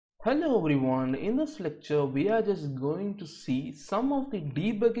Hello everyone, in this lecture we are just going to see some of the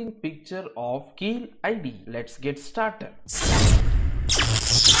debugging feature of Keil IDE. Let's get started.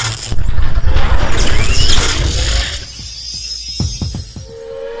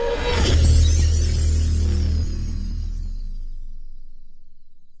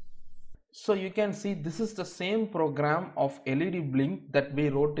 So you can see this is the same program of LED blink that we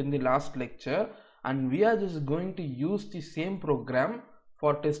wrote in the last lecture, and we are just going to use the same program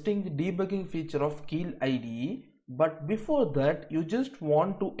for testing the debugging feature of Keil IDE. But before that, you just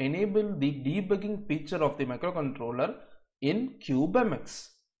want to enable the debugging feature of the microcontroller in CubeMX.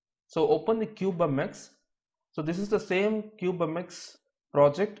 So open the CubeMX. So this is the same CubeMX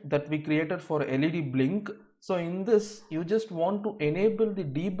project that we created for LED blink. So in this, you just want to enable the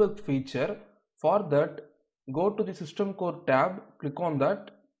debug feature. For that, go to the system core tab, click on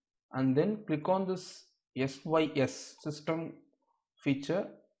that, and then click on this SYS system feature.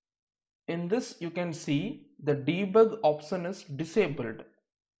 In this, you can see the debug option is disabled.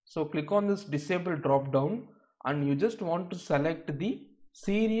 So click on this disable drop down, and you just want to select the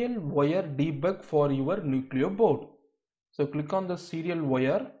serial wire debug for your Nucleo board. So click on the serial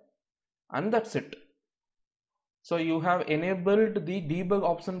wire, and that's it. So you have enabled the debug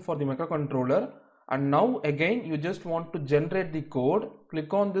option for the microcontroller, and now again you just want to generate the code.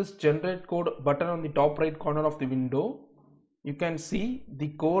 Click on this generate code button on the top right corner of the window. You can see the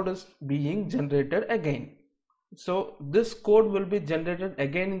code is being generated again. So this code will be generated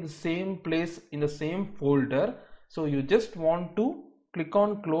again in the same place, in the same folder. So you just want to click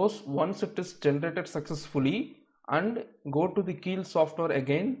on close once it is generated successfully, and go to the Keil software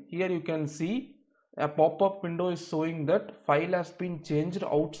again. Here you can see a pop-up window is showing that file has been changed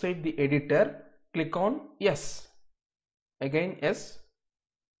outside the editor. Click on yes, again yes,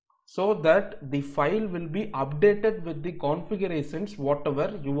 so that the file will be updated with the configurations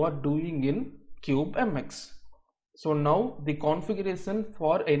whatever you are doing in CubeMX. So now the configuration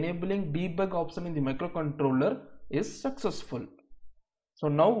for enabling debug option in the microcontroller is successful. So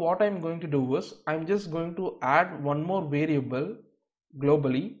now what I'm going to do is I'm just going to add one more variable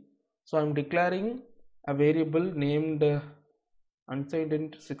globally. So I'm declaring a variable named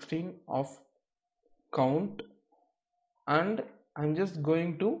unsigned16 of count, and I'm just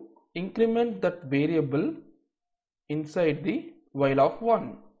going to increment that variable inside the while of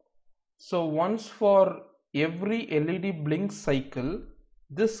 1. So once for every LED blink cycle,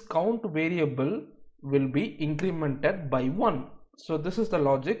 this count variable will be incremented by 1. So this is the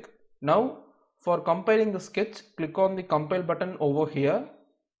logic. Now for compiling the sketch, click on the compile button over here.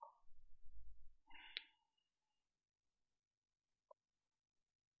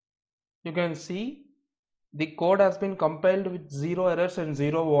 You can see the code has been compiled with 0 errors and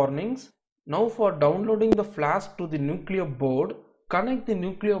 0 warnings. Now for downloading the flash to the Nucleo board, connect the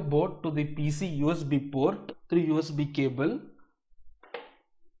Nucleo board to the PC USB port through USB cable.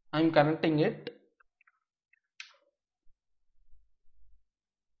 I am connecting it.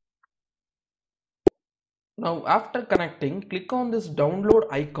 Now after connecting, click on this download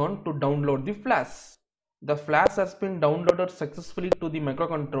icon to download the flash. The flash has been downloaded successfully to the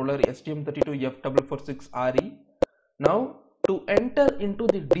microcontroller STM32F446RE. Now to enter into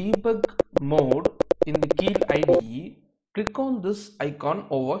the debug mode in the Keil IDE, click on this icon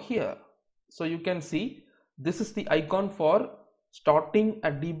over here. So you can see this is the icon for starting a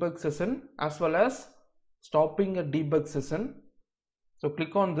debug session as well as stopping a debug session. So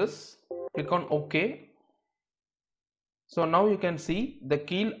click on this, click on OK. So now you can see the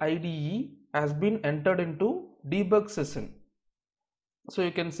Keil IDE has been entered into debug session. So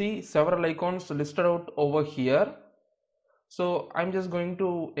you can see several icons listed out over here. So I'm just going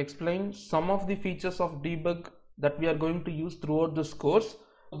to explain some of the features of debug that we are going to use throughout this course.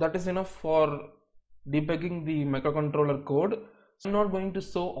 That is enough for debugging the microcontroller code. So I'm not going to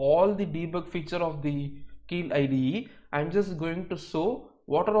show all the debug feature of the Keil IDE. I'm just going to show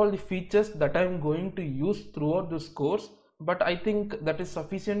what are all the features that I'm going to use throughout this course. But I think that is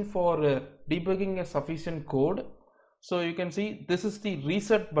sufficient for debugging a sufficient code. So you can see this is the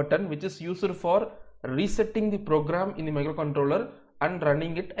reset button, which is used for resetting the program in the microcontroller and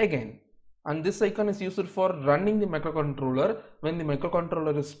running it again. And this icon is used for running the microcontroller when the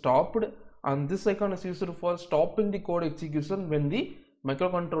microcontroller is stopped, and this icon is used for stopping the code execution when the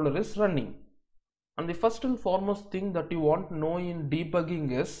microcontroller is running. And the first and foremost thing that you want to know in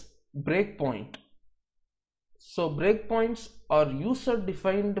debugging is breakpoint. So breakpoints are user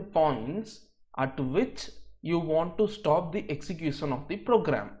defined points at which you want to stop the execution of the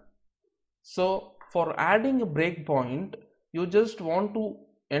program. So for adding a breakpoint, you just want to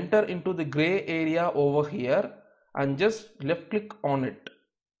enter into the gray area over here and just left click on it.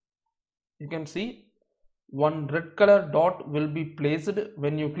 you can see one red color dot will be placed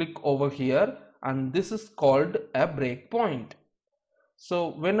when you click over here, and this is called a breakpoint. So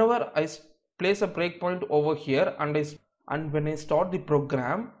whenever I place a breakpoint over here and when I start the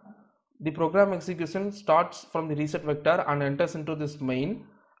program execution starts from the reset vector and enters into this main,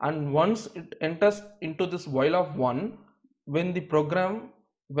 and once it enters into this while of 1, when the program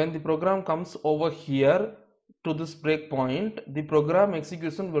comes over here to this breakpoint, the program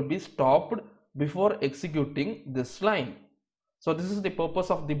execution will be stopped before executing this line. So this is the purpose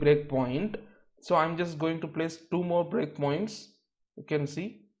of the breakpoint. So I'm just going to place 2 more breakpoints. You can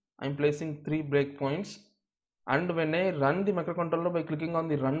see I'm placing 3 breakpoints, and when I run the microcontroller by clicking on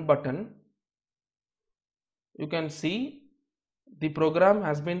the run button, you can see the program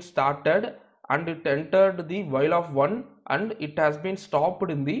has been started and it entered the while of 1 and it has been stopped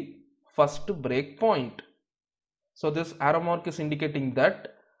in the first breakpoint. So this arrow mark is indicating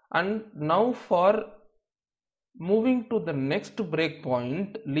that. And now for moving to the next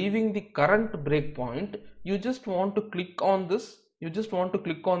breakpoint, leaving the current breakpoint, you just want to click on this. You just want to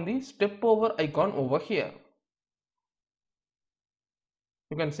click on the step over icon over here.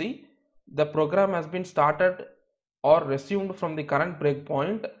 You can see the program has been started or resumed from the current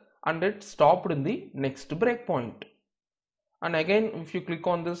breakpoint and it stopped in the next breakpoint. And again, if you click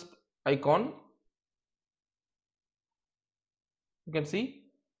on this icon, you can see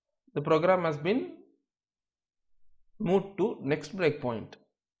the program has been moved to next breakpoint.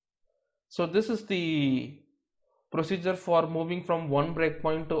 So this is the procedure for moving from one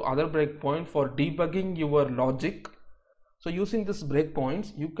breakpoint to other breakpoint for debugging your logic. So using this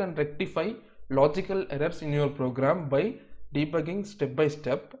breakpoints, you can rectify logical errors in your program by debugging step by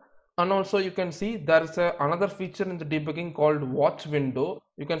step. And also you can see there is another feature in the debugging called watch window.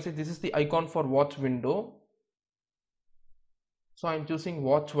 You can see this is the icon for watch window. So I am choosing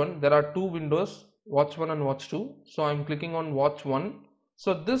watch 1. There are 2 windows, watch 1 and watch 2. So I am clicking on watch 1.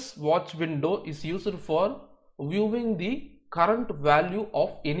 So this watch window is used for viewing the current value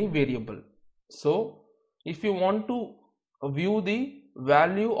of any variable. So if you want to view the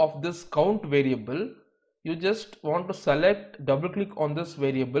value of this count variable, you just want to select, double click on this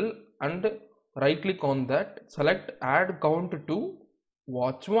variable and right click on that, select add count to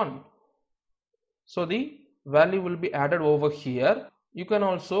watch 1. So the value will be added over here. You can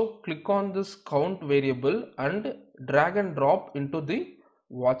also click on this count variable and drag and drop into the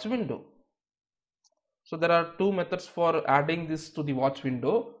watch window. So there are 2 methods for adding this to the watch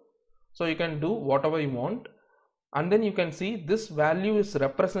window. So you can do whatever you want. And then you can see this value is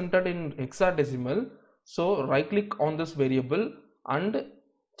represented in hexadecimal. So right click on this variable and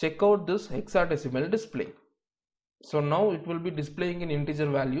check out this hexadecimal display. So now it will be displaying in integer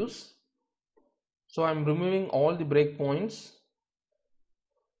values. So I am removing all the breakpoints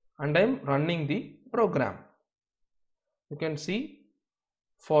and I am running the program. You can see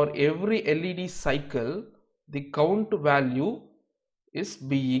for every LED cycle, the count value is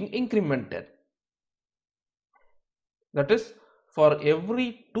being incremented. That is, for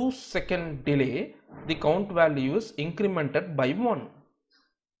every 2-second delay, the count value is incremented by 1.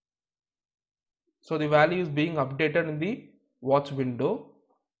 So the value is being updated in the watch window.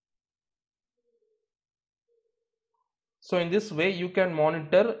 So in this way, you can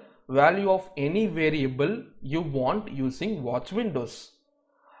monitor value of any variable you want using watch windows.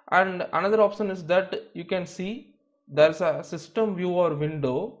 And another option is that you can see there's a system viewer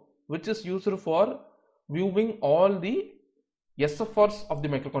window which is used for viewing all the SFRs of the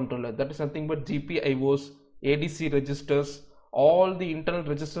microcontroller. That is nothing but GPIOs, ADC registers, all the internal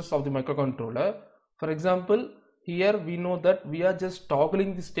registers of the microcontroller. For example, here we know that we are just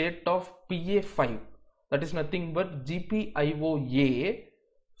toggling the state of PA5. That is nothing but GPIOA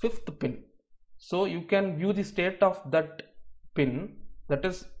 5th pin. So you can view the state of that pin. That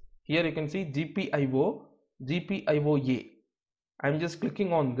is, here you can see GPIOA. I am just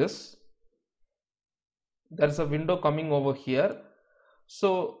clicking on this. There is a window coming over here.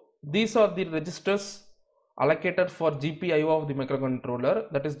 So these are the registers allocated for GPIO of the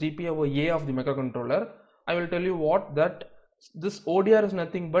microcontroller, that is GPIOA of the microcontroller. I will tell you what that this ODR is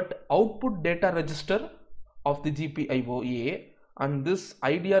nothing but output data register of the GPIOA, and this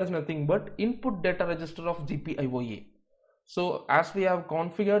IDR is nothing but input data register of GPIOA. So as we have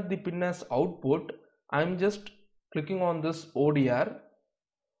configured the pin as output, I am just clicking on this ODR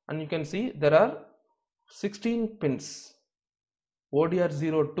and you can see there are 16 pins,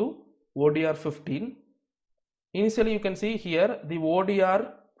 ODR0 to ODR15. Initially you can see here the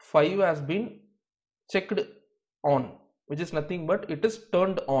ODR5 has been checked on, which is nothing but it is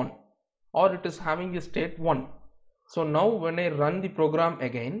turned on or it is having a state 1. So now when I run the program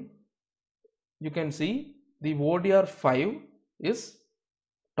again, you can see the ODR5 is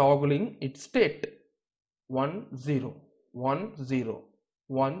toggling its state 1 0 1 0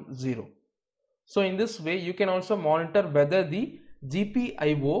 1 0. So in this way you can also monitor whether the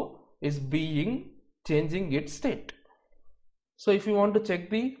GPIO is changing its state. So if you want to check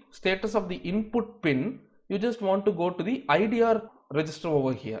the status of the input pin, you just want to go to the IDR register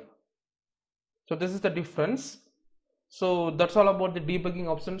over here. So this is the difference. So that's all about the debugging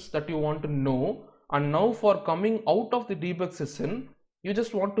options that you want to know. And now for coming out of the debug session, you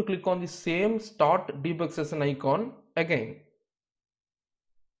just want to click on the same start debug session icon again.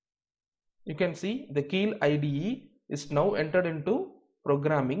 You can see the Keil IDE is now entered into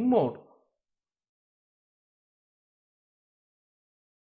programming mode.